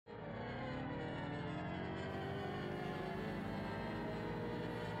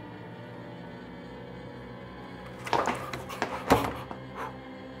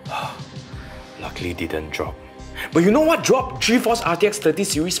technically didn't drop. But you know what dropped? GeForce RTX 30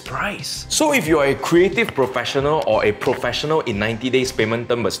 series price. So if you're a creative professional or a professional in 90 days payment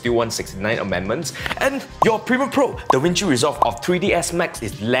term but still want 69 amendments, and your Premiere Pro DaVinci Resolve of 3ds Max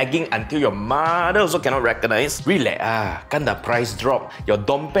is lagging until your mother also cannot recognize, relax kan the price drop, your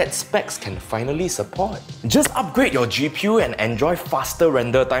dompet specs can finally support. Just upgrade your GPU and enjoy faster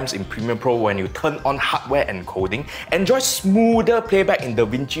render times in Premiere Pro when you turn on hardware encoding, enjoy smoother playback in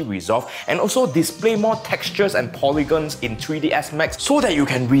DaVinci Resolve, and also display more textures and polygons in 3ds Max so that you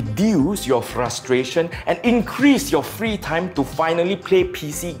can reduce your frustration and increase your free time to finally play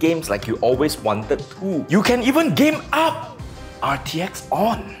PC games like you always wanted to. You can even game up RTX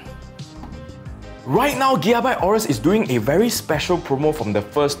on. Right now, Gigabyte Aorus is doing a very special promo from the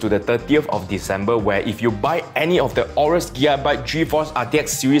 1st to the 30th of December where if you buy any of the Aorus Gigabyte GeForce RTX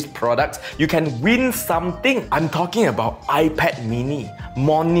series products, you can win something. I'm talking about iPad mini,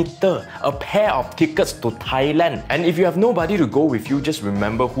 monitor, a pair of tickets to Thailand. And if you have nobody to go with you, just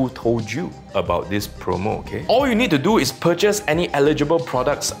remember who told you about this promo, okay? All you need to do is purchase any eligible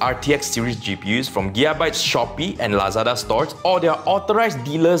products RTX series GPUs from Gigabyte's Shopee and Lazada stores or their authorized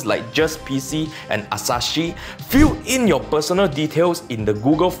dealers like Just PC and Asahi. Fill in your personal details in the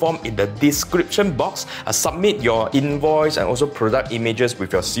Google form in the description box, submit your invoice and also product images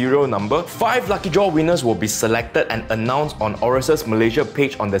with your serial number. 5 lucky draw winners will be selected and announced on Aorus's Malaysia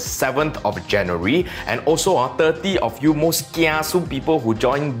page on the 7th of January. And also 30 of you most kiasu people who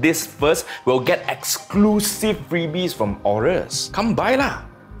join this first will get exclusive freebies from Aorus. Come buy lah!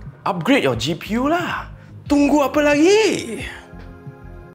 Upgrade your GPU lah! Tunggu apa lagi?